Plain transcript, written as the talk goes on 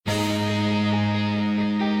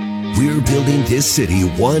We're building this city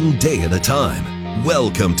one day at a time.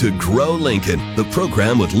 Welcome to Grow Lincoln, the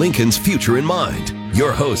program with Lincoln's future in mind.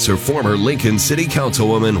 Your hosts are former Lincoln City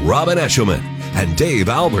Councilwoman Robin Eshelman and Dave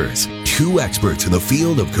Albers, two experts in the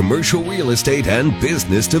field of commercial real estate and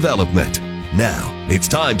business development. Now, it's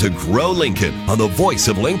time to Grow Lincoln on the voice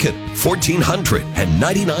of Lincoln,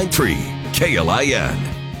 1499.3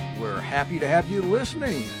 KLIN. We're happy to have you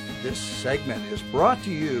listening. This segment is brought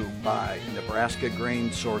to you by Nebraska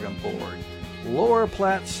Grain Sorghum Board, Lower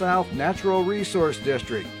Platte South Natural Resource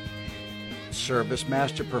District, Service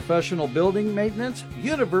Master Professional Building Maintenance,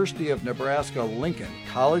 University of Nebraska Lincoln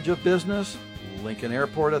College of Business, Lincoln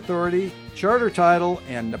Airport Authority, Charter Title,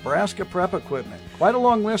 and Nebraska Prep Equipment. Quite a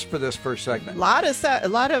long list for this first segment. A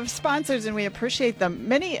lot of sponsors, and we appreciate them.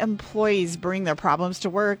 Many employees bring their problems to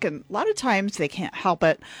work, and a lot of times they can't help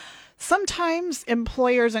it. Sometimes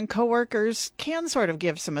employers and coworkers can sort of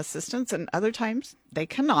give some assistance, and other times they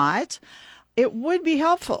cannot. It would be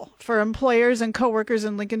helpful for employers and coworkers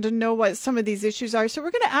in Lincoln to know what some of these issues are. So we're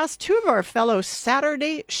going to ask two of our fellow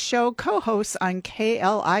Saturday show co-hosts on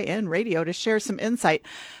KLIN Radio to share some insight.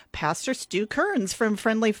 Pastor Stu Kerns from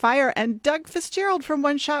Friendly Fire and Doug Fitzgerald from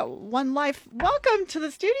One Shot, One Life. Welcome to the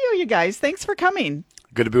studio, you guys. Thanks for coming.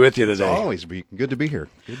 Good to be with you today. It's always good to be here.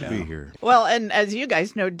 Good to be here. Well, and as you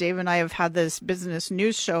guys know, Dave and I have had this business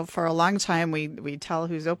news show for a long time. We tell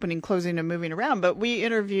who's opening, closing, and moving around, but we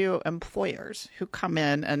interview employers who come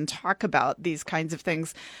in and talk about these kinds of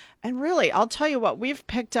things. And really, I'll tell you what we've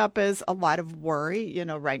picked up is a lot of worry,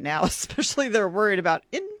 right now, especially they're worried about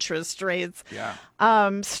interest rates,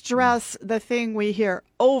 stress, the thing we hear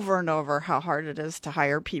over and over, how hard it is to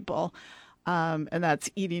hire people. And that's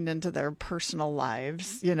eating into their personal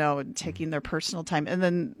lives, taking their personal time.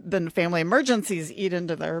 And then family emergencies eat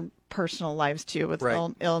into their personal lives, too, with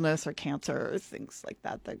illness or cancer or things like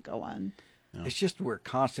that go on. It's just we're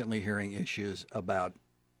constantly hearing issues about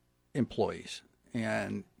employees.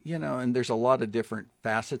 And, and there's a lot of different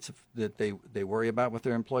facets that they worry about with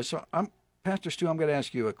their employees. So Pastor Stu, I'm going to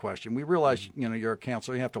ask you a question. We realize, you're a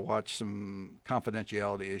counselor. You have to watch some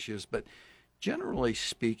confidentiality issues, but generally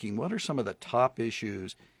speaking, what are some of the top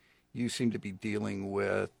issues you seem to be dealing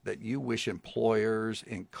with that you wish employers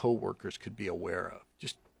and coworkers could be aware of?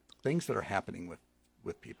 Just things that are happening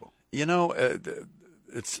with people.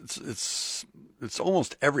 It's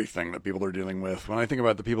almost everything that people are dealing with. When I think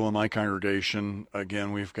about the people in my congregation,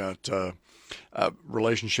 again, we've got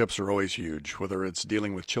relationships are always huge, whether it's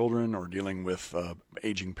dealing with children or dealing with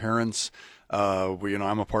aging parents.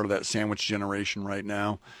 I'm a part of that sandwich generation right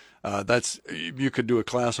now. You could do a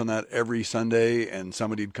class on that every Sunday, and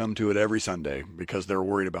somebody'd come to it every Sunday because they're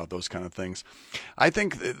worried about those kind of things. I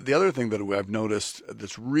think the other thing that I've noticed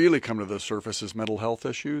that's really come to the surface is mental health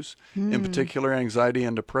issues, in particular anxiety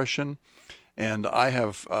and depression. And I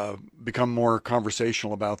have become more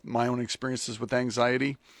conversational about my own experiences with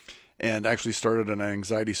anxiety, and actually started an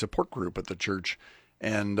anxiety support group at the church.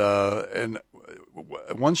 And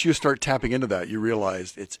once you start tapping into that, you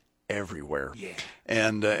realize it's everywhere. Yeah.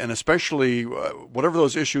 And especially whatever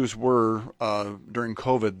those issues were during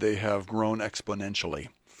COVID, they have grown exponentially.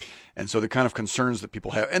 And so the kind of concerns that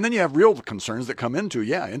people have, and then you have real concerns that come into,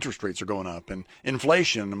 interest rates are going up and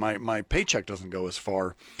inflation, my paycheck doesn't go as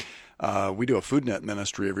far. We do a food net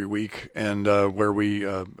ministry every week, and where we,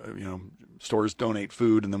 stores donate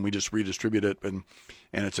food and then we just redistribute it. And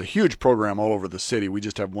it's a huge program all over the city. We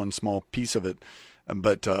just have one small piece of it,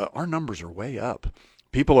 but our numbers are way up.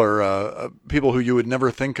 People who you would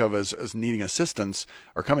never think of as needing assistance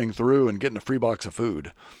are coming through and getting a free box of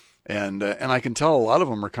food. And I can tell a lot of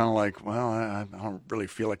them are kind of like, well, I don't really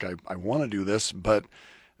feel like I want to do this, but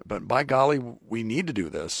by golly, we need to do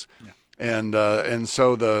this. Yeah. And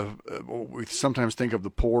so we sometimes think of the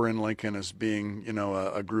poor in Lincoln as being,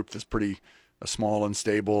 a group that's pretty small and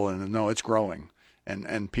stable, and no, it's growing.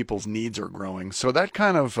 And people's needs are growing. So that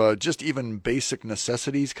kind of just even basic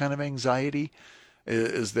necessities kind of anxiety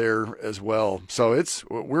is there as well. So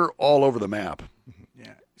we're all over the map.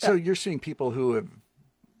 Yeah. So you're seeing people who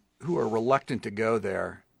are reluctant to go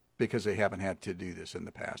there because they haven't had to do this in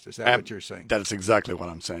the past. Is that what you're saying? That's exactly what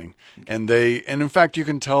I'm saying. Okay. And in fact, you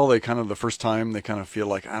can tell they kind of the first time they kind of feel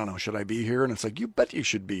like, I don't know, should I be here? And it's like, you bet you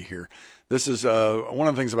should be here. This is one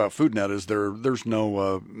of the things about FoodNet is there's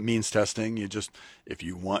no means testing. You just if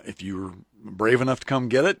you're brave enough to come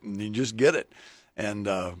get it, and you just get it. And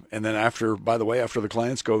then after the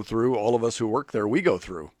clients go through, all of us who work there, we go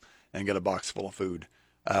through and get a box full of food.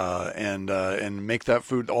 And make that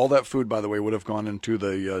food. All that food, by the way, would have gone into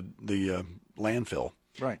the landfill,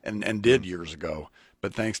 right? And did years ago.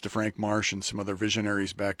 But thanks to Frank Marsh and some other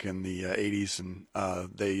visionaries back in the 80s, and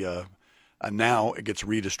they Now it gets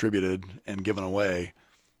redistributed and given away.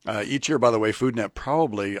 Each year, by the way, FoodNet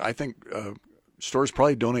probably, I think stores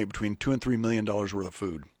probably donate between $2 and $3 million worth of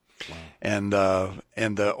food. Wow.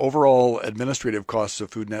 And the overall administrative costs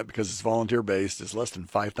of FoodNet, because it's volunteer based, is less than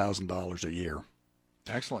 $5,000 a year.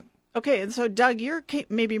 Excellent. Okay, and so Doug, you're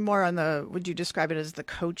maybe more on the, would you describe it as the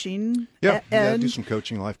coaching? Yeah, I do some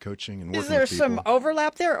coaching, life coaching, and working with people. Is there some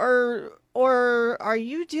overlap there, or are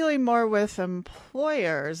you dealing more with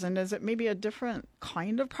employers, and is it maybe a different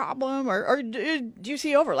kind of problem, or do you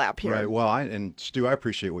see overlap here? Right. Well, and Stu, I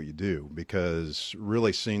appreciate what you do, because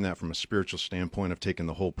really seeing that from a spiritual standpoint of taking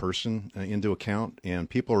the whole person into account, and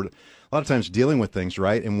people are a lot of times dealing with things,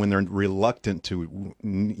 right? And when they're reluctant to,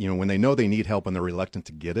 when they know they need help and they're reluctant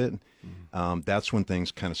to get it, that's when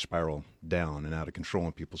things kind of spiral down and out of control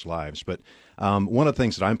in people's lives. But one of the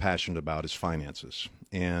things that I'm passionate about is finances.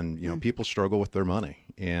 And, people struggle with their money.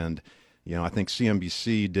 And, I think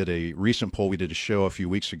CNBC did a recent poll. We did a show a few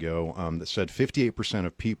weeks ago that said 58%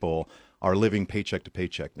 of people are living paycheck to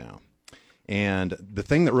paycheck now. And the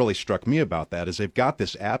thing that really struck me about that is they've got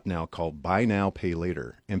this app now called Buy Now, Pay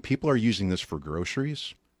Later. And people are using this for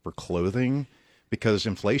groceries, for clothing, because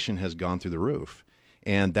inflation has gone through the roof.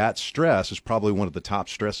 And that stress is probably one of the top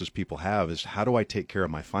stresses people have, is how do I take care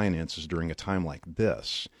of my finances during a time like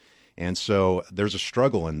this? And so there's a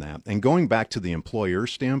struggle in that. And going back to the employer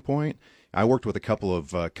standpoint, I worked with a couple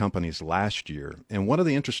of companies last year. And one of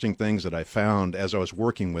the interesting things that I found as I was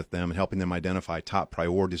working with them and helping them identify top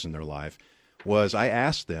priorities in their life was I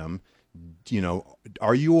asked them,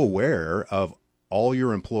 are you aware of all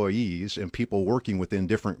your employees and people working within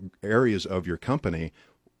different areas of your company,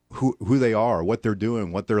 who they are, what they're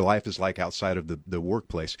doing, what their life is like outside of the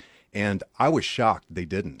workplace? And I was shocked they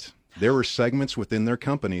didn't. There were segments within their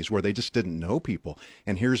companies where they just didn't know people.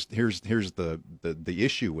 And here's the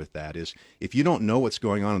issue with that is, if you don't know what's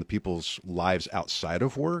going on in the people's lives outside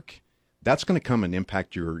of work, that's going to come and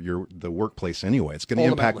impact the workplace anyway. It's going to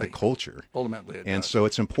impact the culture. Ultimately, it does. So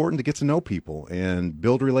it's important to get to know people and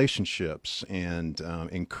build relationships and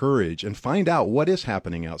encourage and find out what is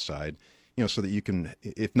happening outside, so that you can,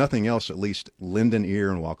 if nothing else, at least lend an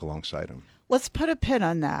ear and walk alongside them. Let's put a pin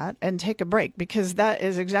on that and take a break, because that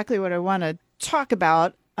is exactly what I want to talk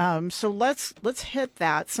about. So let's hit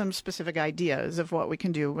that, some specific ideas of what we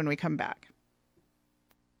can do when we come back.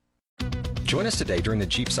 Join us today during the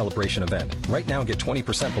Jeep Celebration event. Right now, get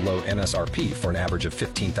 20% below MSRP for an average of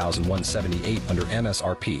 $15,178 under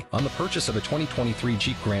MSRP on the purchase of a 2023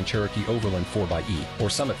 Jeep Grand Cherokee Overland 4xE or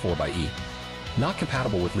Summit 4xE. Not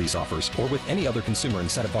compatible with lease offers or with any other consumer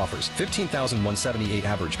incentive offers. $15,178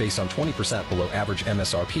 average based on 20% below average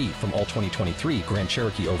MSRP from all 2023 Grand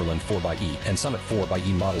Cherokee Overland 4xE and Summit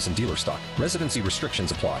 4xE models in dealer stock. Residency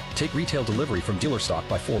restrictions apply. Take retail delivery from dealer stock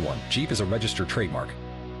by 4/1. Jeep is a registered trademark.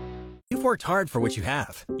 You've worked hard for what you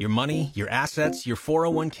have. Your money, your assets, your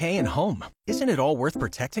 401k, and home. Isn't it all worth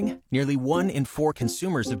protecting? Nearly 1 in 4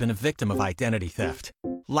 consumers have been a victim of identity theft.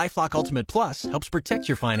 LifeLock Ultimate Plus helps protect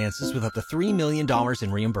your finances with up to $3 million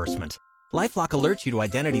in reimbursement. LifeLock alerts you to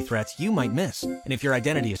identity threats you might miss. And if your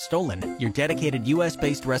identity is stolen, your dedicated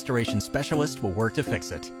U.S.-based restoration specialist will work to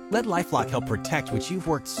fix it. Let LifeLock help protect what you've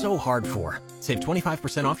worked so hard for. Save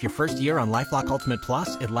 25% off your first year on LifeLock Ultimate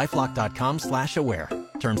Plus at LifeLock.com/aware.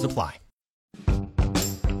 Terms apply.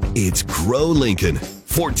 It's Grow Lincoln,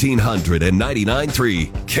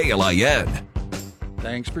 1499.3 KLIN.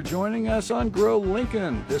 Thanks for joining us on Grow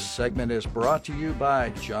Lincoln. This segment is brought to you by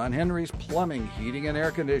John Henry's Plumbing, Heating, and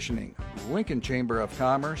Air Conditioning, Lincoln Chamber of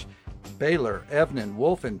Commerce, Baylor, Evnan,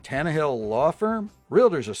 Wolf, and Tannehill Law Firm,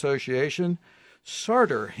 Realtors Association,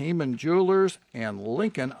 Sartor, Heyman Jewelers, and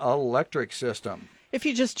Lincoln Electric System. If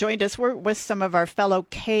you just joined us, we're with some of our fellow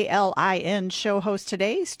KLIN show hosts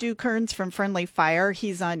today. Stu Kerns from Friendly Fire.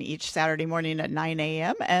 He's on each Saturday morning at 9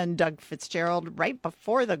 a.m. And Doug Fitzgerald right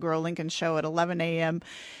before the Grow Lincoln show at 11 a.m.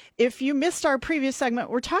 If you missed our previous segment,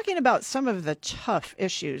 we're talking about some of the tough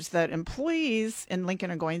issues that employees in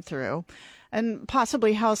Lincoln are going through, and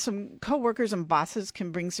possibly how some coworkers and bosses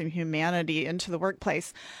can bring some humanity into the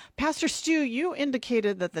workplace. Pastor Stu, you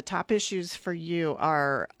indicated that the top issues for you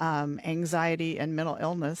are anxiety and mental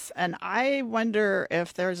illness. And I wonder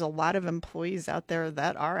if there's a lot of employees out there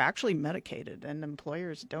that are actually medicated and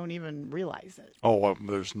employers don't even realize it. Oh, well,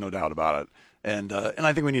 there's no doubt about it. And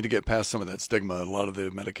I think we need to get past some of that stigma. A lot of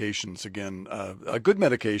the medications, again, a good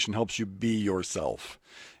medication helps you be yourself.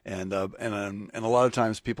 And a lot of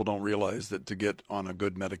times people don't realize that to get on a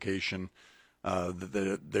good medication,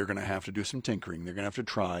 that they're going to have to do some tinkering. They're going to have to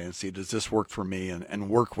try and see, does this work for me, and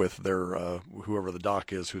work with their whoever the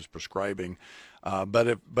doc is who's prescribing. But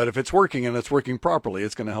if it's working and it's working properly,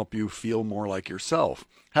 it's going to help you feel more like yourself.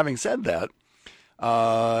 Having said that,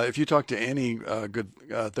 If you talk to any good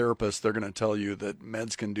therapist, they're going to tell you that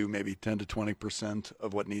meds can do maybe 10 to 20%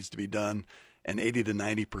 of what needs to be done, and 80 to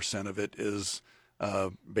 90% of it is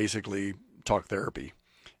basically talk therapy.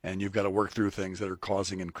 And you've got to work through things that are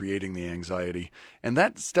causing and creating the anxiety. And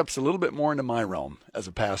that steps a little bit more into my realm as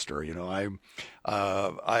a pastor. You know,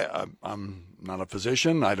 I'm not a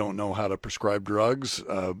physician. I don't know how to prescribe drugs,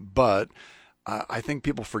 but I think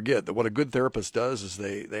people forget that what a good therapist does is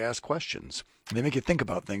they ask questions. They make you think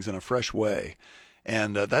about things in a fresh way.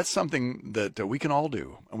 And that's something that we can all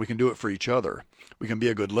do, and we can do it for each other. We can be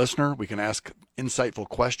a good listener. We can ask insightful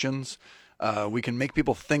questions. We can make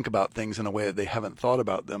people think about things in a way that they haven't thought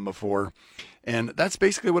about them before. And that's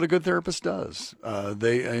basically what a good therapist does.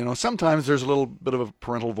 Sometimes there's a little bit of a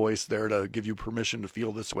parental voice there to give you permission to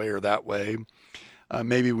feel this way or that way.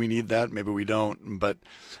 Maybe we need that, maybe we don't. But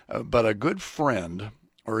a good friend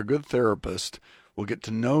or a good therapist will get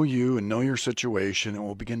to know you and know your situation, and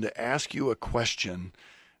will begin to ask you a question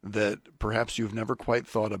that perhaps you've never quite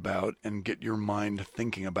thought about, and get your mind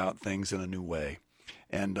thinking about things in a new way.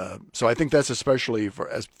 And so I think that's especially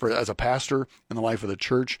as a pastor in the life of the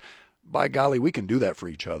church. By golly, we can do that for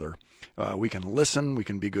each other. We can listen, we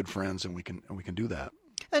can be good friends, and we can do that.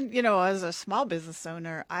 And, you know, as a small business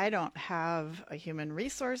owner, I don't have a human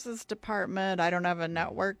resources department. I don't have a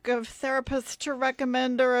network of therapists to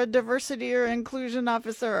recommend, or a diversity or inclusion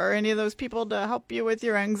officer, or any of those people to help you with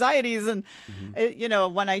your anxieties. And,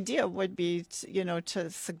 one idea would be, to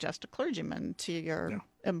suggest a clergyman to your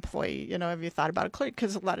employee. Have you thought about a clergy?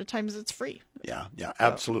 Because a lot of times it's free. Yeah,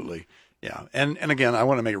 absolutely. Yeah, and again, I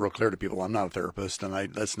want to make it real clear to people, I'm not a therapist, and I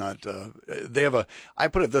put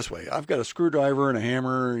it this way: I've got a screwdriver and a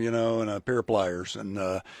hammer, and a pair of pliers, and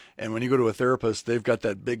when you go to a therapist, they've got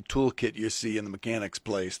that big toolkit you see in the mechanic's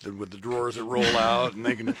place with the drawers that roll out, and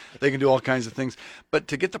they can do all kinds of things. But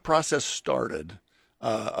to get the process started,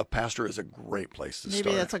 a pastor is a great place to start.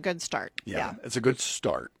 Maybe that's a good start. Yeah, it's a good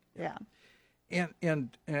start. Yeah.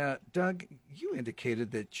 And Doug, you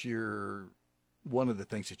indicated that one of the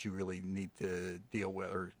things that you really need to deal with,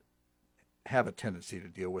 or have a tendency to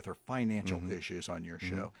deal with, are financial issues on your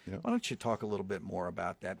show. Yeah. Why don't you talk a little bit more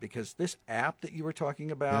about that? Because this app that you were talking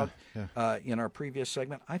about in our previous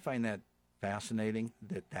segment, I find that fascinating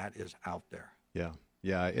that is out there. Yeah.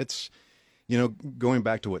 It's, going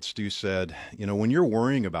back to what Stu said, when you're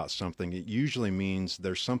worrying about something, it usually means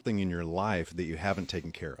there's something in your life that you haven't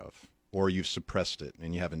taken care of, or you've suppressed it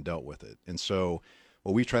and you haven't dealt with it. And so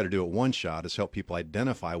what we try to do at One Shot is help people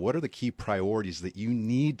identify what are the key priorities that you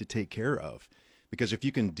need to take care of. Because if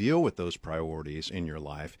you can deal with those priorities in your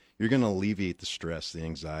life, you're going to alleviate the stress, the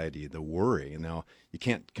anxiety, the worry. And now, you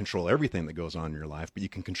can't control everything that goes on in your life, but you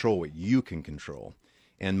can control what you can control.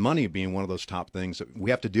 And money being one of those top things that we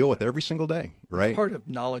have to deal with every single day, right? Part of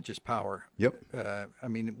knowledge is power. Yep.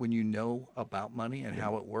 When you know about money and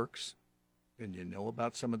how it works, and you know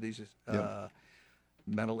about some of these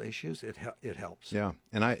mental issues, it helps. Yeah.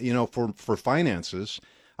 And for finances,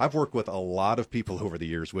 I've worked with a lot of people over the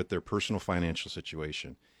years with their personal financial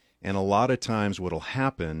situation. And a lot of times what'll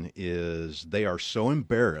happen is they are so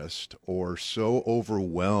embarrassed or so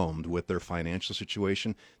overwhelmed with their financial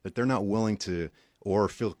situation that they're not willing to or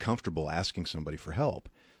feel comfortable asking somebody for help.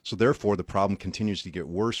 So therefore, the problem continues to get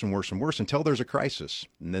worse and worse and worse until there's a crisis.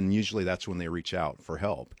 And then usually that's when they reach out for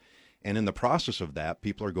help. And in the process of that,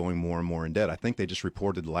 people are going more and more in debt. I think they just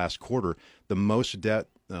reported last quarter the most debt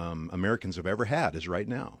Americans have ever had is right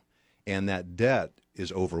now. And that debt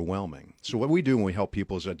is overwhelming. So what we do when we help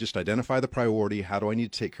people is just identify the priority. How do I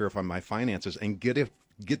need to take care of my finances? And get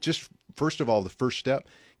just, first of all, the first step,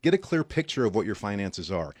 get a clear picture of what your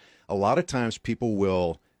finances are. A lot of times people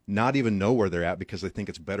will not even know where they're at because they think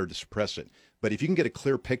it's better to suppress it. But if you can get a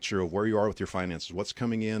clear picture of where you are with your finances, what's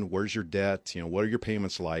coming in, where's your debt, what are your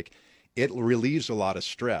payments like, it relieves a lot of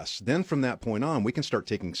stress. Then from that point on, we can start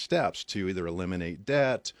taking steps to either eliminate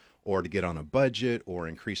debt or to get on a budget or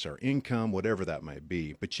increase our income, whatever that might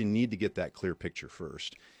be. But you need to get that clear picture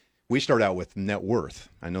first. We start out with net worth.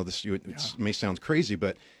 I know it may sound crazy,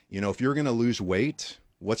 but if you're going to lose weight,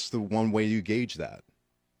 what's the one way you gauge that?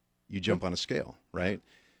 You jump on a scale, right?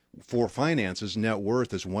 For finances, net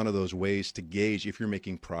worth is one of those ways to gauge if you're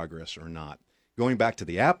making progress or not. Going back to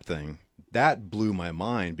the app thing, that blew my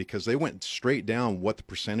mind because they went straight down what the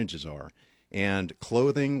percentages are. And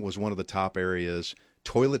clothing was one of the top areas,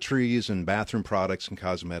 toiletries and bathroom products and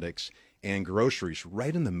cosmetics, and groceries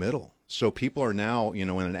right in the middle. So people are now, in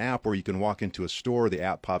an app where you can walk into a store, the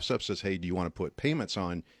app pops up, says, hey, do you want to put payments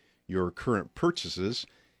on your current purchases?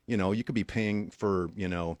 You could be paying for,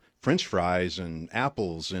 French fries and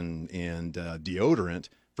apples and deodorant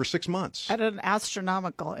for for 6 months. At an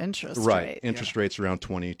astronomical interest Right. rate. Interest rates around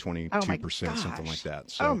 20, 22%, something like that.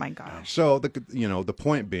 So, oh, my gosh. So, the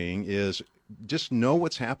point being is just know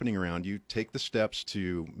what's happening around you. Take the steps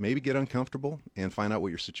to maybe get uncomfortable and find out what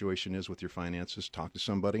your situation is with your finances. Talk to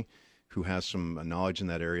somebody who has some knowledge in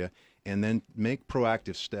that area, and then make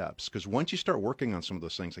proactive steps. Because once you start working on some of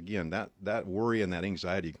those things, again, that worry and that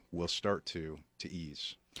anxiety will start to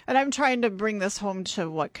ease. And I'm trying to bring this home to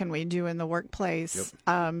what can we do in the workplace.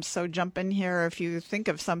 Yep. So jump in here if you think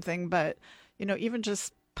of something, but even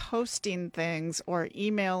just posting things or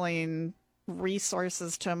emailing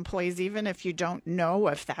resources to employees, even if you don't know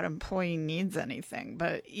if that employee needs anything,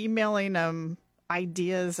 but emailing them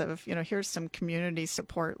ideas of, here's some community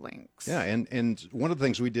support links. Yeah, and one of the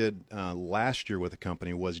things we did last year with the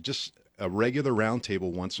company was just a regular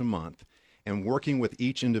roundtable once a month, and working with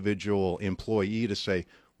each individual employee to say,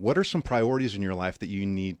 what are some priorities in your life that you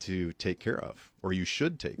need to take care of, or you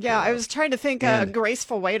should take care of? I was trying to think a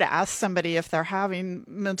graceful way to ask somebody if they're having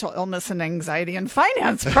mental illness and anxiety and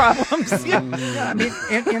finance problems. I mean,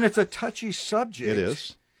 and it's a touchy subject. It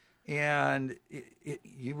is. And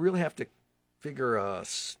you really have to figure a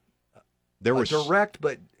was direct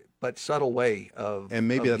but subtle way of, and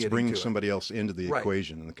maybe that's bringing to somebody else into the Right.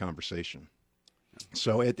 equation in the conversation.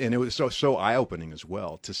 So it was so eye-opening as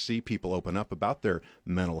well to see people open up about their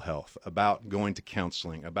mental health, about going to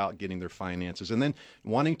counseling, about getting their finances, and then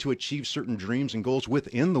wanting to achieve certain dreams and goals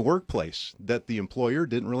within the workplace that the employer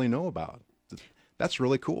didn't really know about. That's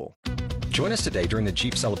really cool. Join us today during the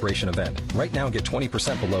Jeep Celebration event. Right now, get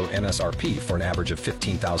 20% below MSRP for an average of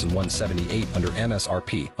 $15,178 under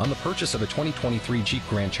MSRP on the purchase of a 2023 Jeep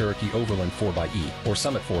Grand Cherokee Overland 4xE or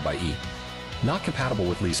Summit 4xE. Not compatible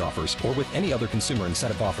with lease offers or with any other consumer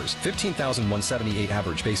incentive offers. $15,178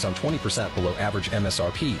 average based on 20% below average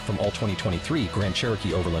MSRP from all 2023 Grand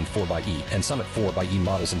Cherokee Overland 4xE and Summit 4xE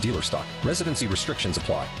models in dealer stock. Residency restrictions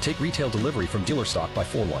apply. Take retail delivery from dealer stock by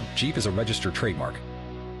 4/1. Jeep is a registered trademark.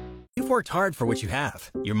 You've worked hard for what you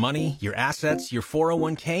have. Your money, your assets, your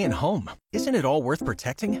 401k, and home. Isn't it all worth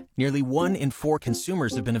protecting? Nearly 1 in 4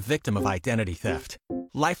 consumers have been a victim of identity theft.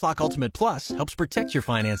 LifeLock Ultimate Plus helps protect your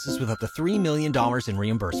finances with up to $3 million in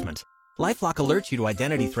reimbursement. LifeLock alerts you to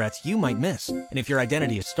identity threats you might miss. And if your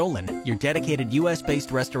identity is stolen, your dedicated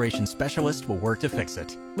U.S.-based restoration specialist will work to fix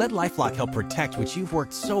it. Let LifeLock help protect what you've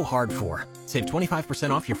worked so hard for. Save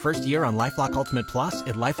 25% off your first year on LifeLock Ultimate Plus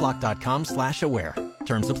at LifeLock.com/aware.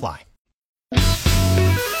 Terms apply.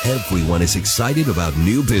 Everyone is excited about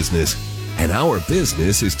new business, and our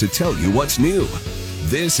business is to tell you what's new.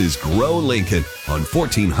 This is Grow Lincoln on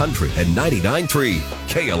 1499.3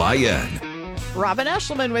 KLIN. Robin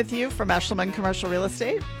Eshelman with you from Eshelman Commercial Real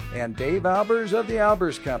Estate. And Dave Albers of the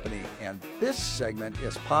Albers Company. And this segment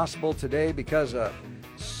is possible today because of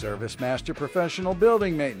Service Master Professional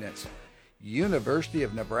Building Maintenance, University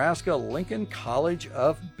of Nebraska Lincoln College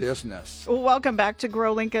of Business. Welcome back to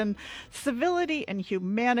Grow Lincoln. Civility and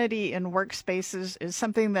humanity in workspaces is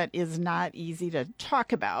something that is not easy to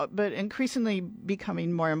talk about, but increasingly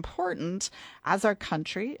becoming more important as our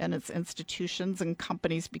country and its institutions and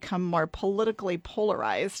companies become more politically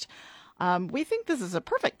polarized. We think this is a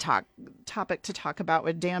perfect topic to talk about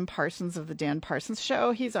with Dan Parsons of The Dan Parsons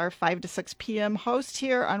Show. He's our 5 to 6 p.m. host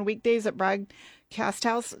here on weekdays at Broadcast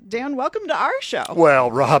House. Dan, welcome to our show.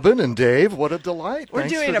 Well, Robin and Dave, what a delight. We're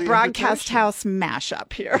Thanks doing for a the Broadcast invitation. House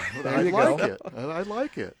mashup here. I like it. I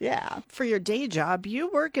like it. Yeah. For your day job, you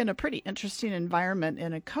work in a pretty interesting environment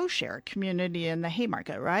in a co-share community in the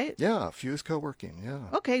Haymarket, right? Yeah, Fuse Co-working,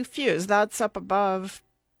 yeah. Okay, Fuse. That's up above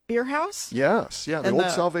Beer House? Yes, yeah, the And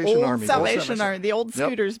old Salvation Army. Salvation Army, the old Yep.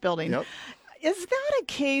 Scooters building. Yep. Is that a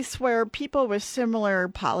case where people with similar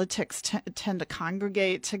politics tend to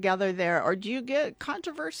congregate together there, or do you get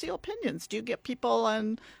controversial opinions? Do you get people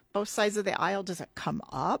on both sides of the aisle? Does it come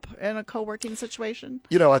up in a co-working situation?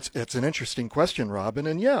 You know, it's an interesting question, Robin,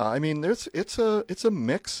 and yeah, I mean, it's a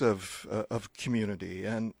mix of community,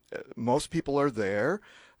 and most people are there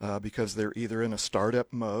because they're either in a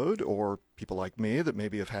startup mode or people like me that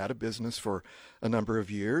maybe have had a business for a number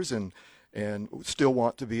of years and still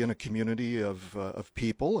want to be in a community of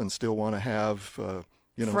people and still want to have Friends.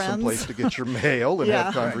 some place to get your mail and Yeah.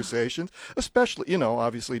 have conversations. Especially,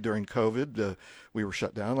 obviously during COVID, we were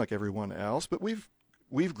shut down like everyone else, but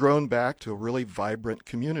we've grown back to a really vibrant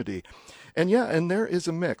community. And yeah, and there is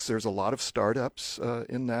a mix. There's a lot of startups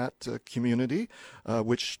in that community,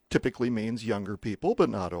 which typically means younger people, but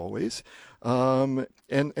not always. And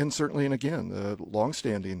certainly, and again,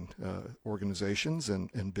 longstanding organizations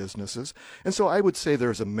and businesses. And so I would say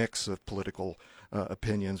there's a mix of political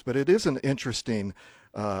opinions, but it is an interesting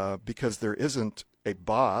because there isn't a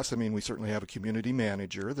boss. I mean, we certainly have a community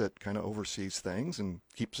manager that kind of oversees things and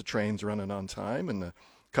keeps the trains running on time and the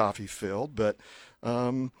coffee filled. But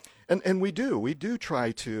and we do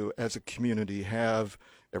try to, as a community, have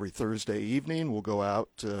every Thursday evening we'll go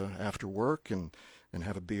out after work and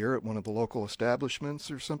have a beer at one of the local establishments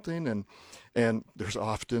or something, and there's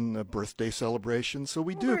often a birthday celebration. So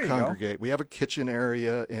we do congregate. We have a kitchen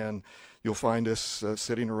area, and you'll find us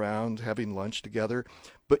sitting around having lunch together.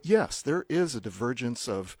 But yes, there is a divergence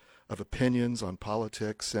of opinions on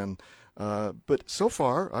politics, and but so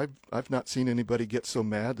far I've not seen anybody get so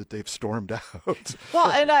mad that they've stormed out.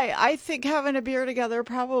 Well, and I think having a beer together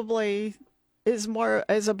probably is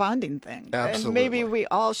a bonding thing. Absolutely. And maybe we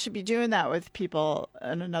all should be doing that with people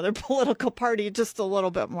in another political party just a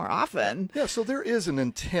little bit more often. Yeah, so there is an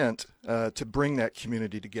intent to bring that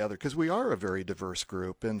community together because we are a very diverse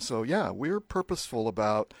group. And so, yeah, we're purposeful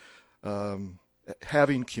about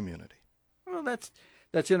having community. Well, that's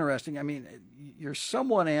interesting. I mean, you're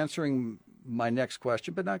somewhat answering my next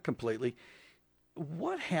question, but not completely.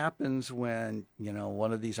 What happens when,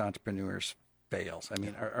 one of these entrepreneurs fails? I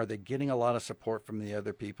mean, are they getting a lot of support from the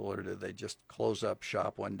other people, or do they just close up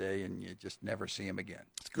shop one day and you just never see them again?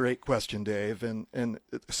 It's a great question, Dave, and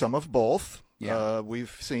some of both. Yeah.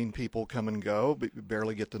 We've seen people come and go, but we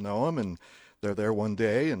barely get to know them, and they're there one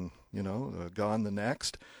day and, gone the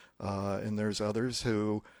next. And there's others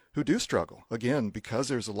who do struggle, again, because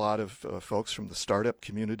there's a lot of folks from the startup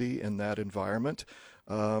community in that environment.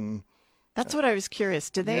 That's what I was curious.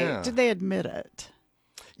 Did they admit it?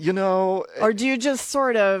 Or do you just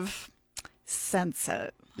sort of sense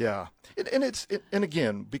it? Yeah. And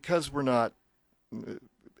again, because we're not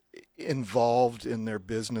involved in their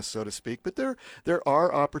business, so to speak, but there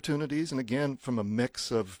are opportunities. And again, from a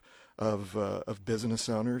mix of business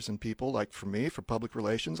owners and people, like for me, for public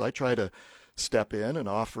relations, I try to step in and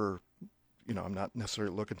offer, I'm not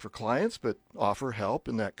necessarily looking for clients, but offer help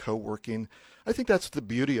in that co-working. I think that's the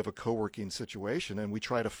beauty of a co-working situation, and we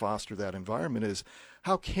try to foster that environment, is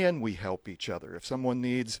how can we help each other? If someone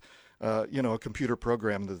needs, a computer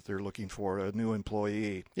program that they're looking for, a new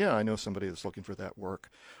employee, yeah, I know somebody that's looking for that work.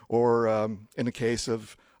 Or in the case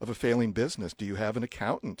of a failing business, do you have an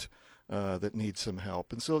accountant that needs some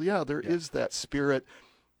help? And so, yeah, there is that spirit,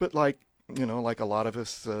 but like a lot of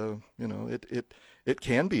us, it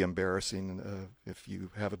can be embarrassing if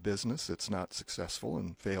you have a business that's not successful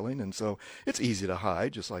and failing. And so it's easy to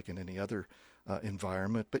hide, just like in any other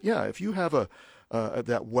environment. But yeah, if you have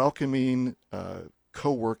that welcoming,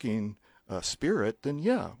 co-working spirit, then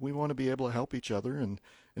yeah, we want to be able to help each other and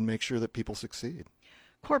make sure that people succeed.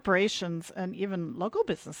 Corporations and even local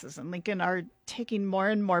businesses in Lincoln are taking more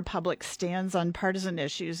and more public stands on partisan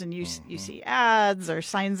issues, and you see ads or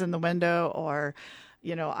signs in the window, or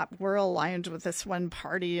we're aligned with this one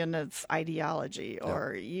party and its ideology,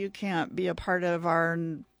 or you can't be a part of our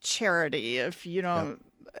charity if you don't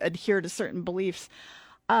adhere to certain beliefs.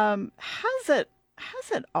 Has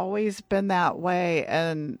it always been that way,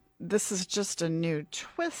 and this is just a new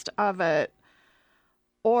twist of it?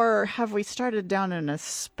 Or have we started down an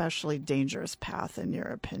especially dangerous path, in your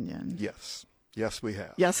opinion? Yes. Yes, we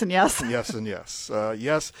have. Yes and yes? Yes and yes.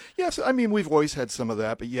 Yes. I mean, we've always had some of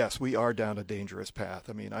that, but yes, we are down a dangerous path.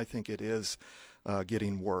 I mean, I think it is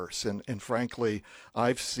getting worse. And frankly,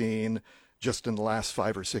 I've seen just in the last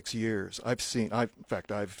 5 or 6 years,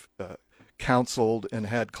 I've counseled and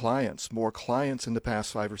had more clients in the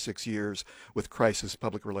past 5 or 6 years with crisis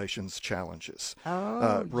public relations challenges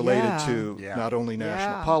related to not only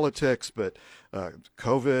national politics, but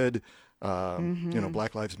COVID,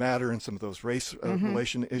 Black Lives Matter and some of those race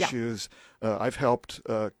relation issues. I've helped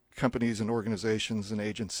companies and organizations and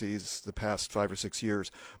agencies the past 5 or 6 years,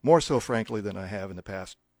 more so, frankly, than I have in the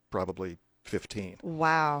past probably 15.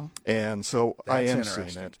 Wow. And so I am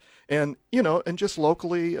seeing it. And, and just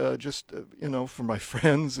locally, for my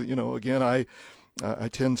friends, again, I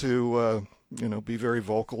tend to, be very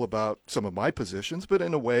vocal about some of my positions, but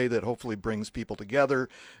in a way that hopefully brings people together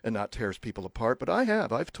and not tears people apart. But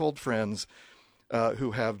I've told friends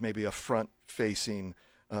who have maybe a front-facing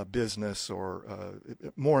business or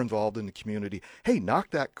more involved in the community, hey,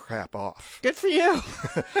 knock that crap off. Good for you.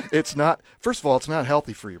 It's not, first of all, it's not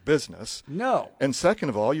healthy for your business. No. And second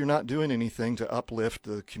of all, you're not doing anything to uplift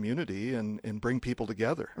the community and bring people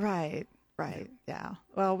together. Right. Yeah.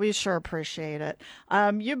 Well, we sure appreciate it.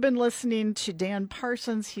 You've been listening to Dan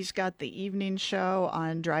Parsons. He's got the evening show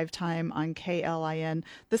on Drive Time on KLIN.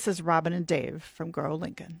 This is Robin and Dave from Grow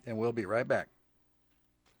Lincoln. And we'll be right back.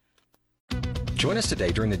 Join us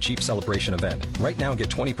today during the Jeep Celebration event. Right now, get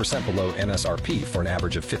 20% below MSRP for an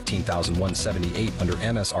average of $15,178 under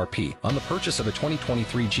MSRP on the purchase of a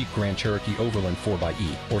 2023 Jeep Grand Cherokee Overland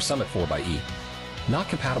 4xE or Summit 4xE. Not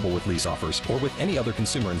compatible with lease offers or with any other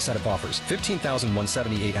consumer incentive offers.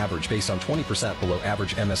 $15,178 average based on 20% below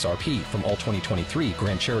average MSRP from all 2023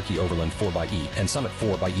 Grand Cherokee Overland 4xE and Summit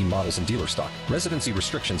 4xE models in dealer stock. Residency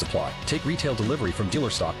restrictions apply. Take retail delivery from dealer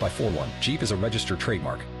stock by 4/1. Jeep is a registered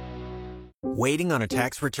trademark. Waiting on a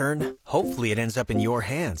tax return? Hopefully it ends up in your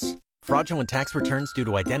hands. Fraudulent tax returns due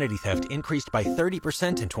to identity theft increased by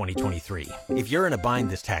 30% in 2023. If you're in a bind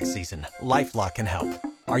this tax season, LifeLock can help.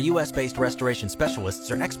 Our U.S.-based restoration specialists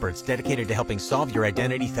are experts dedicated to helping solve your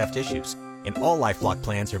identity theft issues. And all LifeLock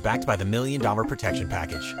plans are backed by the $1 Million Protection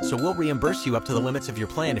Package. So we'll reimburse you up to the limits of your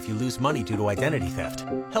plan if you lose money due to identity theft.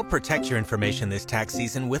 Help protect your information this tax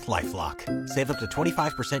season with LifeLock. Save up to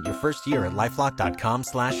 25% your first year at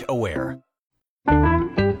LifeLock.com/aware.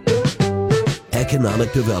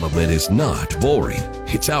 Economic development is not boring.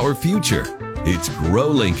 It's our future. It's Grow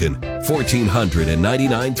Lincoln,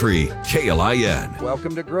 1499.3 KLIN.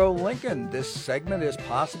 Welcome to Grow Lincoln. This segment is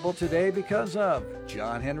possible today because of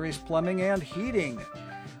John Henry's Plumbing and Heating,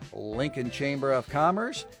 Lincoln Chamber of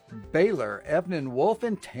Commerce, Baylor, Evnen Wolf,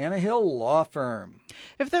 and Tannehill Law Firm.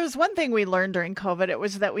 If there's one thing we learned during COVID, it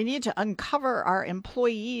was that we need to uncover our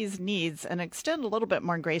employees' needs and extend a little bit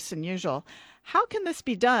more grace than usual. How can this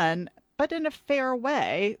be done, but in a fair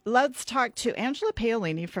way? Let's talk to Angela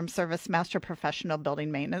Paolini from Service Master Professional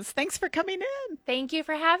Building Maintenance. Thanks for coming in. Thank you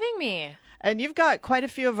for having me. And you've got quite a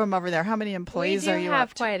few of them over there. How many employees are you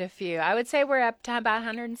up to? We do have quite a few. I would say we're up to about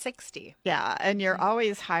 160. Yeah, and you're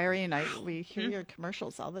always hiring. We hear your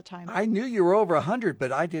commercials all the time. I knew you were over 100,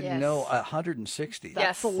 but I didn't know 160.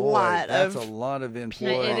 That's a Boy, lot. That's a lot of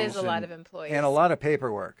employees. It is a lot of employees. And a lot of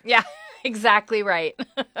paperwork. Yeah, exactly right.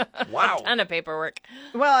 Wow. A ton of paperwork.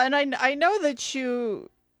 Well, and I know that you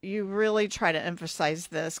really try to emphasize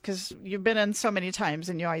this because you've been in so many times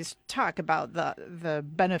and you always talk about the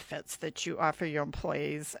benefits that you offer your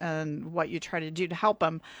employees and what you try to do to help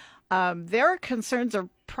them. Their concerns are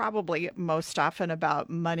probably most often about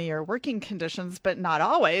money or working conditions, but not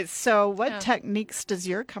always. So what techniques does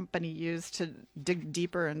your company use to dig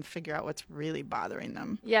deeper and figure out what's really bothering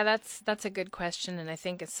them? Yeah, that's a good question. And I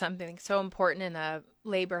think it's something so important in a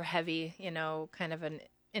labor heavy, kind of an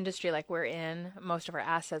industry like we're in. Most of our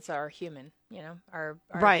assets are human, our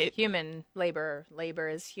right. Human labor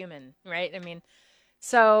is human, right? I mean,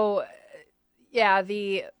 so yeah,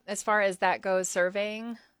 as far as that goes,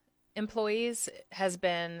 surveying employees has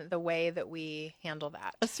been the way that we handle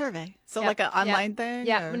that. A survey. So like an online thing?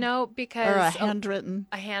 Yeah, no, because or a handwritten.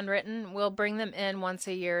 A handwritten. We'll bring them in once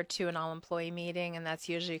a year to an all-employee meeting, and that's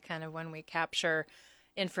usually kind of when we capture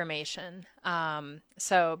information.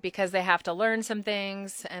 So because they have to learn some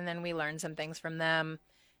things, and then we learn some things from them,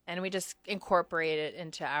 and we just incorporate it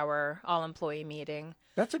into our all-employee meeting.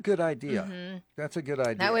 That's a good idea. Mm-hmm. That's a good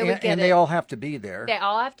idea. That way we get they all have to be there. They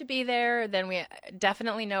all have to be there. Then we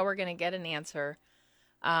definitely know we're going to get an answer.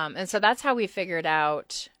 And so that's how we figured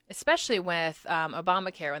out, especially with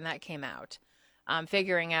Obamacare when that came out,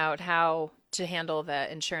 figuring out how to handle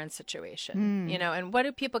the insurance situation, and what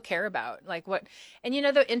do people care about? Like what, and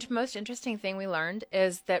the most interesting thing we learned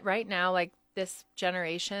is that right now, like this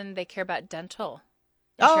generation, they care about dental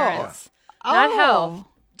insurance, not health,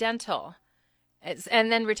 dental,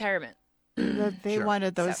 and then retirement. They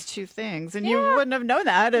wanted those two things, and you wouldn't have known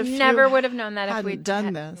that if never would have known that if we'd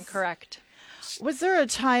done this. Correct. Was there a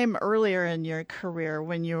time earlier in your career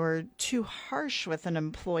when you were too harsh with an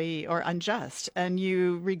employee or unjust and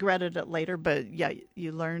you regretted it later, but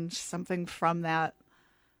you learned something from that?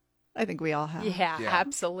 I think we all have. Yeah,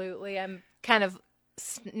 absolutely. I'm kind of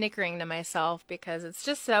snickering to myself because it's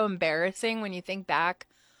just so embarrassing when you think back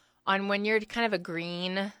on when you're kind of a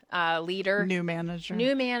green leader. New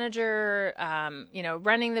manager,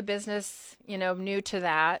 running the business, new to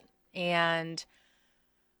that. And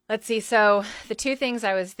let's see. So the two things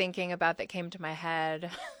I was thinking about that came to my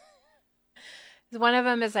head, one of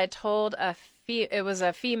them is I told it was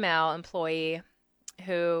a female employee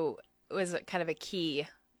who was kind of a key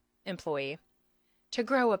employee to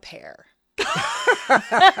grow a pair.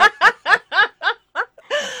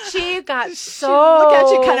 She got so look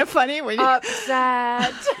at you kind of funny when you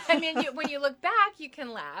upset. I mean, when you look back, you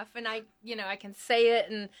can laugh, and I can say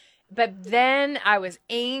it, but then I was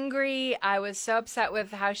angry. I was so upset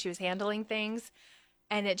with how she was handling things,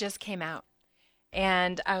 and it just came out.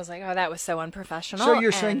 And I was like, oh, that was so unprofessional. So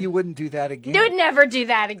you're saying you wouldn't do that again? You would never do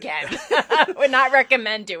that again. I would not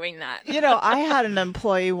recommend doing that. I had an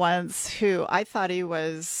employee once who I thought he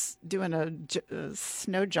was doing a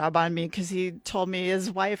snow job on me because he told me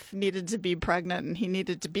his wife needed to be pregnant and he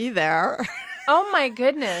needed to be there. Oh, my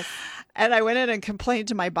goodness. And I went in and complained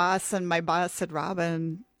to my boss, and my boss said,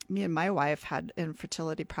 Robin, me and my wife had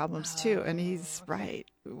infertility problems too. And he's right.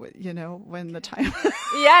 When the time.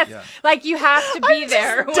 Yes. Yeah. Like you have to be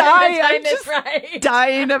there when the time is right.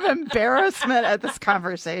 Dying of embarrassment at this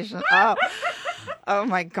conversation. Oh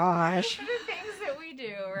my gosh. The things that we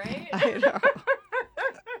do, right? I know.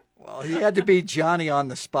 Well, he had to be Johnny on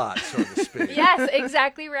the spot, so to speak. Yes,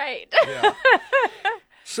 exactly right. Yeah.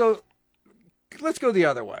 So let's go the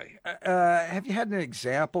other way. Have you had an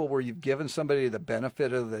example where you've given somebody the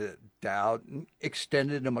benefit of the doubt,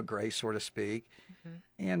 extended them a grace, so to speak,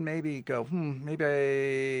 and maybe go,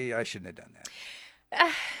 maybe I shouldn't have done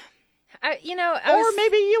that? Or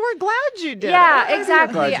maybe you were glad you did. Yeah,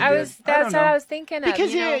 exactly. That's what I was thinking of.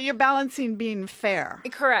 Because you're balancing being fair.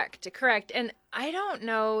 Correct. And I don't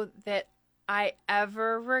know that I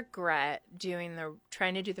ever regret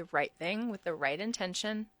trying to do the right thing with the right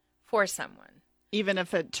intention for someone. Even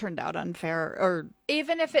if it turned out unfair, or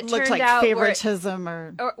even if it looked turned like out favoritism,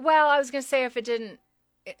 well, I was going to say if it didn't.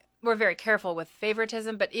 We're very careful with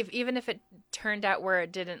favoritism, but even if it turned out where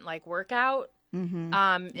it didn't work out,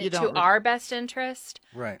 to our best interest,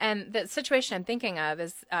 right? And the situation I'm thinking of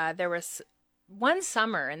is there was one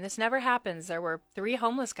summer, and this never happens. There were 3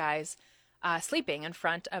 homeless guys sleeping in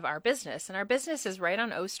front of our business, and our business is right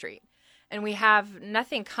on O Street. And we have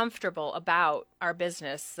nothing comfortable about our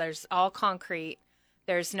business. There's all concrete.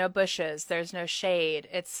 There's no bushes. There's no shade.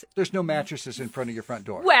 There's no mattresses in front of your front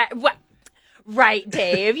door. What? Right,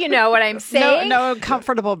 Dave. You know what I'm saying? No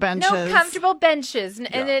comfortable benches. No comfortable benches, and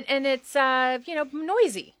it's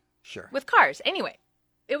noisy. Sure. With cars. Anyway,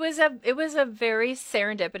 it was a very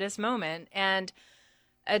serendipitous moment, and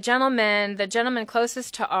the gentleman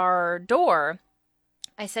closest to our door,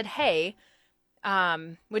 I said, "Hey,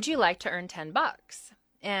 would you like to earn $10?"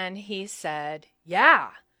 And he said, "Yeah."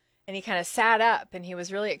 And he kind of sat up and he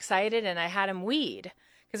was really excited, and I had him weed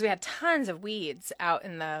because we had tons of weeds out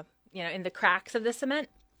in the cracks of the cement.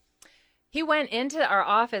 He went into our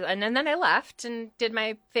office, and then I left and did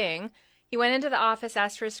my thing. He went into the office,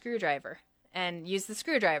 asked for a screwdriver, and used the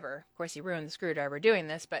screwdriver. Of course, he ruined the screwdriver doing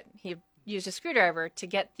this, but he used a screwdriver to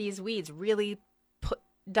get these weeds really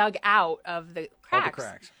dug out of the cracks. All the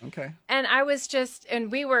cracks. Okay.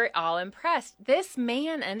 And we were all impressed. This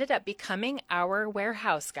man ended up becoming our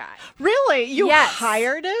warehouse guy. Really? You Yes.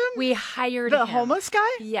 hired him? We hired him. The homeless guy?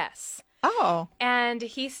 Yes. Oh. And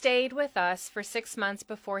he stayed with us for 6 months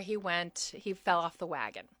before he fell off the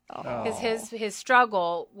wagon. Because his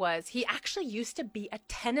struggle was, he actually used to be a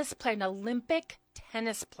tennis player, an Olympic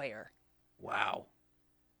tennis player. Wow.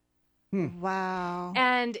 Wow.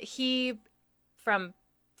 And he, from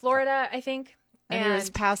Florida, I think. And he was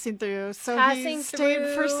passing through. So he stayed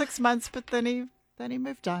through for 6 months, but then he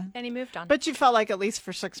moved on. But But you felt like at least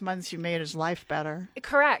for 6 months you made his life better.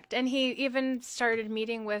 Correct. And he even started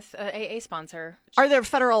meeting with an AA sponsor. Are there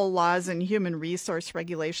federal laws and human resource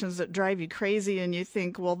regulations that drive you crazy and you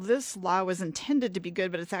think, well, this law was intended to be good,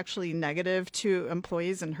 but it's actually negative to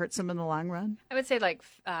employees and hurts them in the long run? I would say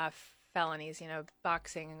felonies,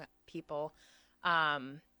 boxing people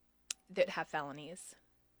that have felonies.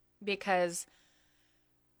 Because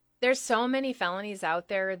there's so many felonies out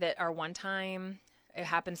there that are one time. It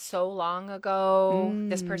happened so long ago.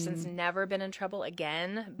 This person's never been in trouble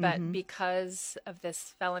again, but because of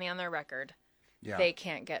this felony on their record, they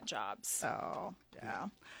can't get jobs. Oh, yeah.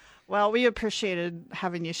 Well, we appreciated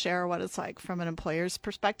having you share what it's like from an employer's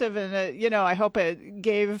perspective. And, I hope it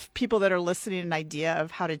gave people that are listening an idea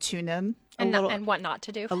of how to tune in. And what not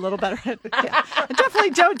to do. A little better. Yeah. And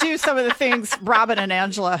definitely don't do some of the things Robin and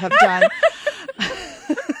Angela have done.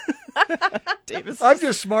 I'm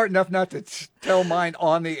just smart enough not to tell mine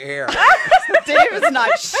on the air. Dave is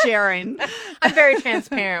not sharing. I'm very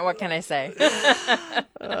transparent. What can I say?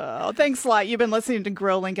 Thanks a lot. You've been listening to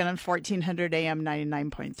Grow Lincoln on 1400 AM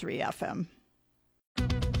 99.3 FM.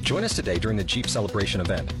 Join us today during the Jeep Celebration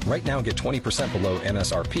event. Right now, get 20% below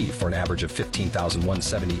MSRP for an average of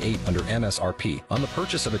 $15,178 under MSRP on the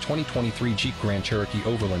purchase of a 2023 Jeep Grand Cherokee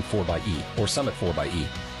Overland 4xE or Summit 4xE.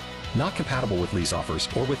 Not compatible with lease offers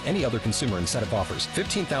or with any other consumer incentive offers.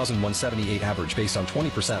 $15,178 average based on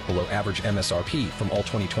 20% below average MSRP from all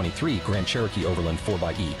 2023 Grand Cherokee Overland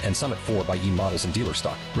 4xE and Summit 4xE models in dealer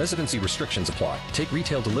stock. Residency restrictions apply. Take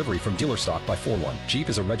retail delivery from dealer stock by 4/1. Jeep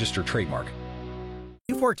is a registered trademark.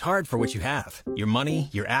 You've worked hard for what you have. Your money,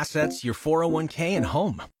 your assets, your 401k, and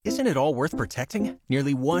home. Isn't it all worth protecting?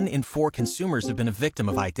 Nearly 1 in 4 consumers have been a victim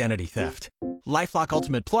of identity theft. LifeLock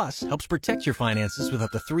Ultimate Plus helps protect your finances with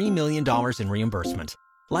up to $3 million in reimbursement.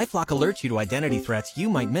 LifeLock alerts you to identity threats you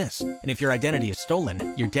might miss. And if your identity is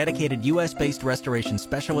stolen, your dedicated U.S.-based restoration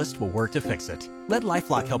specialist will work to fix it. Let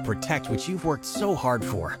LifeLock help protect what you've worked so hard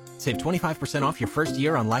for. Save 25% off your first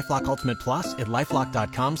year on LifeLock Ultimate Plus at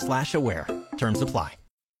LifeLock.com/aware. Terms apply.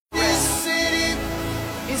 This city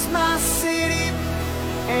is my city,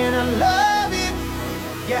 and I love it.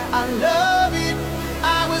 Yeah, I love it.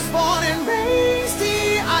 I was born and raised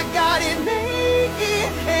here. I got it made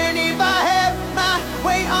here, and if I have my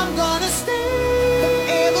way, I'm gonna stay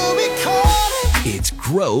forever because It's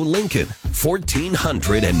Grow Lincoln,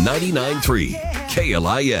 1499.3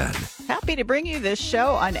 KLIN. Happy to bring you this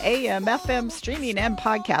show on AM, FM, streaming, and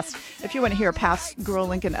podcast. If you want to hear past Grow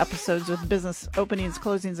Lincoln episodes with business openings,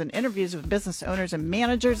 closings, and interviews with business owners and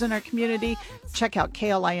managers in our community, check out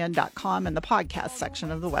KLIN.com and the podcast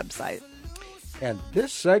section of the website. And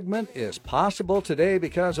this segment is possible today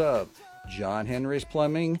because of John Henry's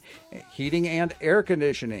Plumbing, Heating, and Air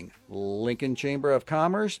Conditioning, Lincoln Chamber of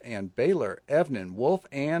Commerce, and Baylor, Evnen, Wolf,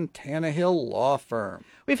 and Tannehill Law Firm.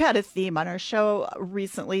 We've had a theme on our show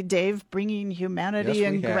recently, Dave, bringing humanity Yes,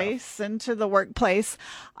 and we have. grace into the workplace.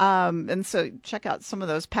 And so check out some of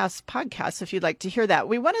those past podcasts if you'd like to hear that.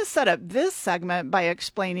 We want to set up this segment by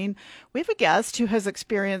explaining we have a guest who has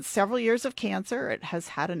experienced several years of cancer. It has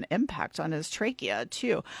had an impact on his trachea,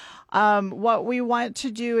 too. What we want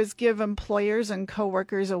to do is give employers and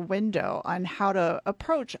coworkers a window on how to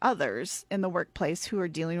approach others in the workplace who are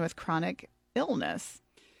dealing with chronic illness.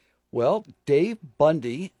 Well, Dave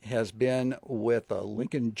Bundy has been with the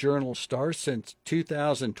Lincoln Journal-Star since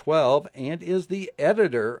 2012 and is the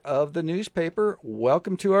editor of the newspaper.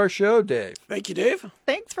 Welcome to our show, Dave. Thank you, Dave.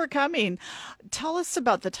 Thanks for coming. Tell us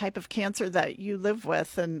about the type of cancer that you live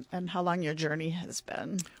with and how long your journey has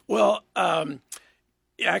been. Well,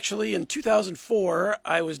 actually, in 2004,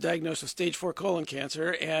 I was diagnosed with stage 4 colon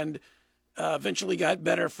cancer and eventually got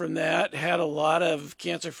better from that, had a lot of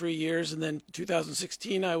cancer-free years, and then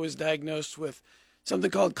 2016, I was diagnosed with something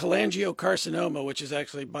called cholangiocarcinoma, which is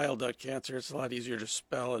actually bile duct cancer. It's a lot easier to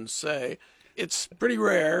spell and say. It's pretty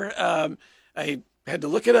rare. I had to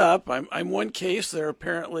look it up. I'm one case. There are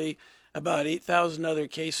apparently about 8,000 other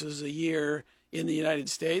cases a year in the United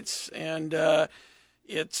States, and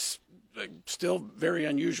it's still very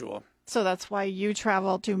unusual. So that's why you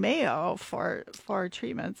travel to Mayo for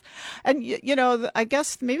treatments. And, you know, I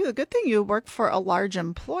guess maybe the good thing, you work for a large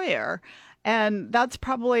employer, and that's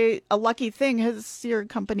probably a lucky thing. Has your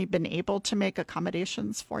company been able to make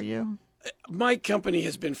accommodations for you? My company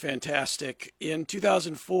has been fantastic. In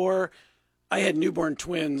 2004, I had newborn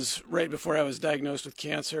twins right before I was diagnosed with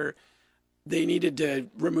cancer. They needed to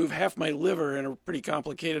remove half my liver in a pretty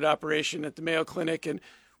complicated operation at the Mayo Clinic, and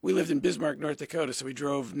we lived in Bismarck, North Dakota, so we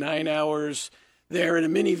drove 9 hours there in a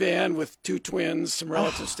minivan with 2 twins. Some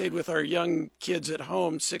relatives stayed with our young kids at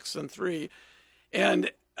home, 6 and 3. And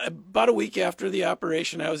about a week after the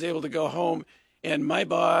operation, I was able to go home, and my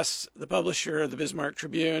boss, the publisher of the Bismarck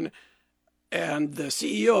Tribune, and the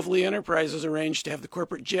CEO of Lee Enterprises arranged to have the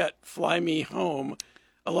corporate jet fly me home,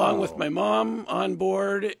 along with my mom on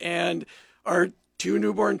board and our 2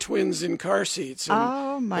 newborn twins in car seats.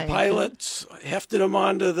 And the pilots hefted them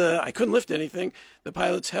onto I couldn't lift anything. The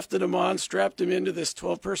pilots hefted them on, strapped them into this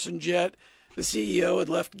 12-person jet. The CEO had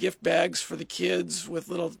left gift bags for the kids with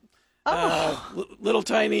little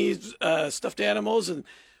tiny stuffed animals and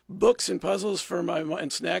books and puzzles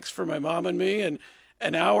and snacks for my mom and me. And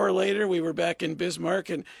an hour later, we were back in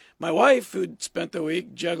Bismarck, and my wife, who'd spent the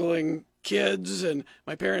week juggling kids, and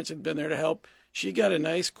my parents had been there to help, she got a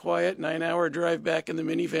nice, quiet 9-hour drive back in the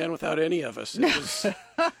minivan without any of us. It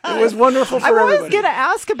was wonderful for everybody. I was going to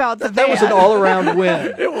ask about the van. That was an all-around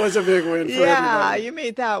win. It was a big win for everybody. Yeah, you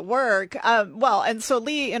made that work. Well, and so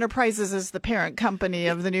Lee Enterprises is the parent company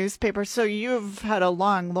of the newspaper, so you've had a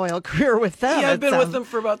long, loyal career with them. Yeah, I've been with them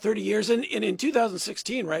for about 30 years. And in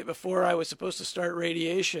 2016, right before I was supposed to start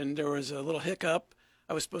radiation, there was a little hiccup.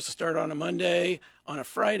 I was supposed to start on a Monday. On a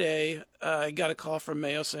Friday, I got a call from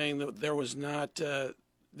Mayo saying that there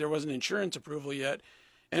wasn't insurance approval yet.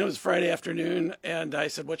 And it was Friday afternoon, and I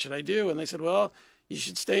said, what should I do? And they said, well, you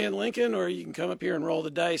should stay in Lincoln, or you can come up here and roll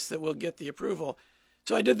the dice that we'll get the approval.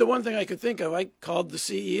 So I did the one thing I could think of. I called the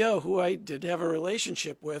CEO, who I did have a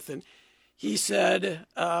relationship with, and he said,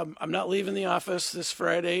 I'm not leaving the office this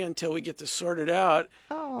Friday until we get this sorted out.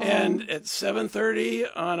 Oh. And at 7:30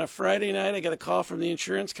 on a Friday night, I got a call from the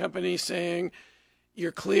insurance company saying,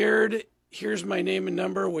 you're cleared. here's my name and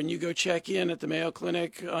number. When you go check in at the Mayo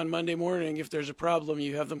Clinic on Monday morning, if there's a problem,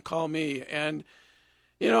 you have them call me. And,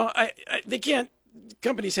 they can't,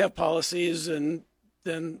 companies have policies, and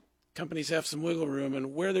then companies have some wiggle room.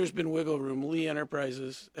 And where there's been wiggle room, Lee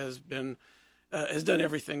Enterprises has done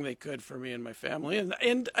everything they could for me and my family.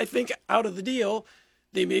 And I think out of the deal,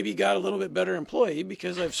 they maybe got a little bit better employee,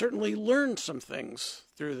 because I've certainly learned some things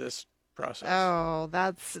through this process. Oh,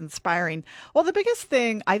 that's inspiring. Well, the biggest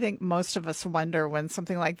thing I think most of us wonder when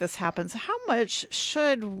something like this happens, how much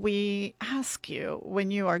should we ask you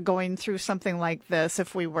when you are going through something like this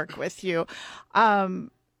if we work with you?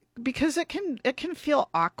 Because it can feel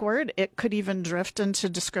awkward. It could even drift into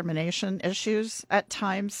discrimination issues at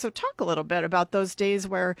times. So talk a little bit about those days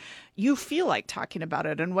where you feel like talking about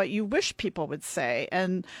it and what you wish people would say.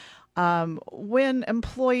 And when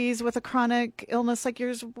employees with a chronic illness like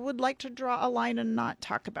yours would like to draw a line and not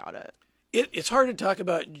talk about it. It's hard to talk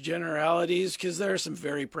about generalities because there are some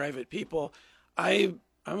very private people. I'm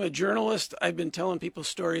a journalist. I've been telling people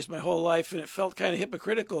stories my whole life, and it felt kind of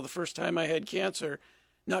hypocritical the first time I had cancer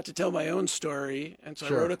not to tell my own story. And so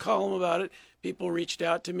I wrote a column about it. People reached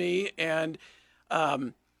out to me, and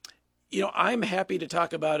I'm happy to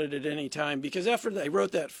talk about it at any time, because after I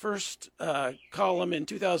wrote that first column in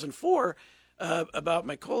 2004 about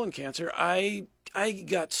my colon cancer, I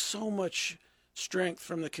got so much strength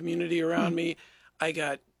from the community around me.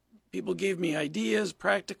 People gave me ideas,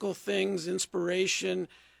 practical things, inspiration.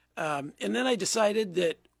 And then I decided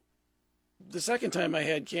that the second time I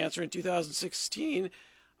had cancer in 2016,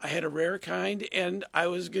 I had a rare kind, and I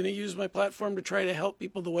was going to use my platform to try to help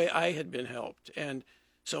people the way I had been helped. And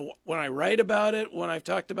so when I write about it, when I've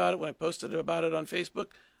talked about it, when I posted about it on Facebook,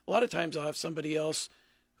 a lot of times I'll have somebody else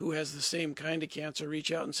who has the same kind of cancer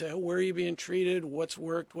reach out and say, where are you being treated? What's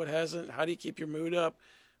worked? What hasn't? How do you keep your mood up?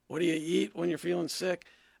 What do you eat when you're feeling sick?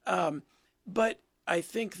 But I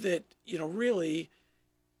think that, really,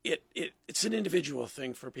 it's an individual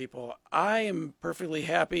thing for people. I am perfectly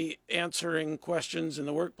happy answering questions in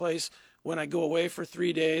the workplace when I go away for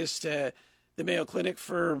 3 days to the Mayo Clinic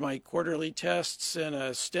for my quarterly tests and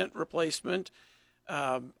a stent replacement.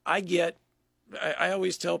 I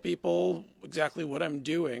always tell people exactly what I'm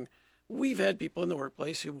doing. We've had people in the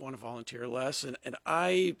workplace who want to volunteer less, and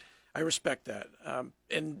I respect that.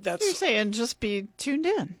 And that's, you're saying just be tuned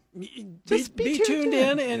in. Just be tuned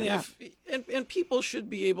in, and people should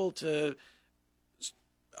be able to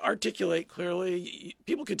articulate clearly.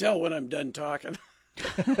 People could tell when I'm done talking.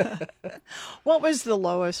 What was the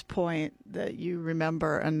lowest point that you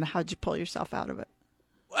remember, and how'd you pull yourself out of it?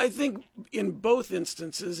 I think in both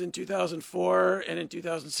instances, in 2004 and in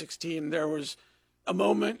 2016, there was a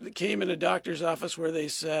moment that came in a doctor's office where they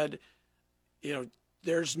said,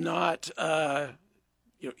 there's not,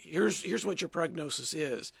 here's what your prognosis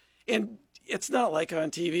is. And it's not like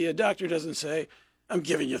on TV. A doctor doesn't say, I'm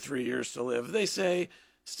giving you 3 years to live. They say,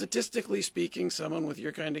 statistically speaking, someone with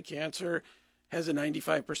your kind of cancer has a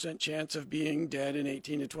 95% chance of being dead in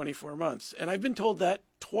 18 to 24 months. And I've been told that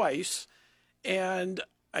twice. And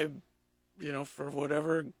for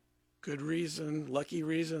whatever good reason, lucky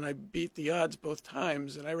reason, I beat the odds both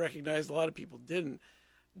times. And I recognize a lot of people didn't.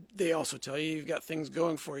 They also tell you you've got things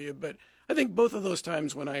going for you. But I think both of those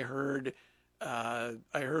times when I heard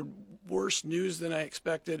worse news than I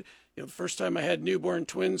expected. The first time I had newborn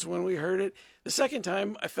twins when we heard it. The second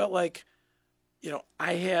time I felt like,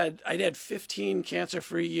 I'd had 15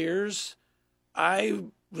 cancer-free years. I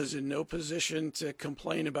was in no position to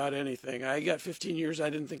complain about anything. I got 15 years I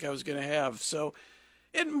didn't think I was going to have. So,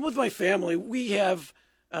 and with my family, we have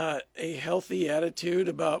a healthy attitude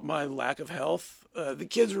about my lack of health. The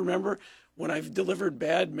kids remember when I've delivered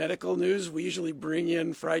bad medical news, we usually bring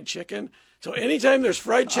in fried chicken. So anytime there's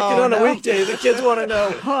fried chicken on a weekday, the kids want to know,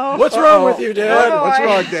 what's wrong with you, Dad? What's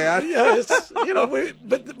wrong, Dad? Yeah,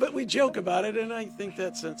 but we joke about it, and I think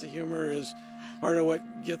that sense of humor is part of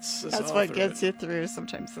what gets us. That's what gets you through.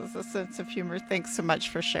 Sometimes is a sense of humor. Thanks so much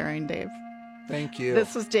for sharing, Dave. Thank you.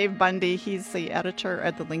 This was Dave Bundy. He's the editor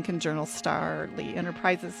at the Lincoln Journal-Star, Lee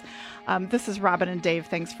Enterprises. This is Robin and Dave.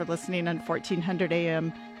 Thanks for listening on 1400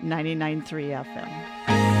 AM, 99.3 FM.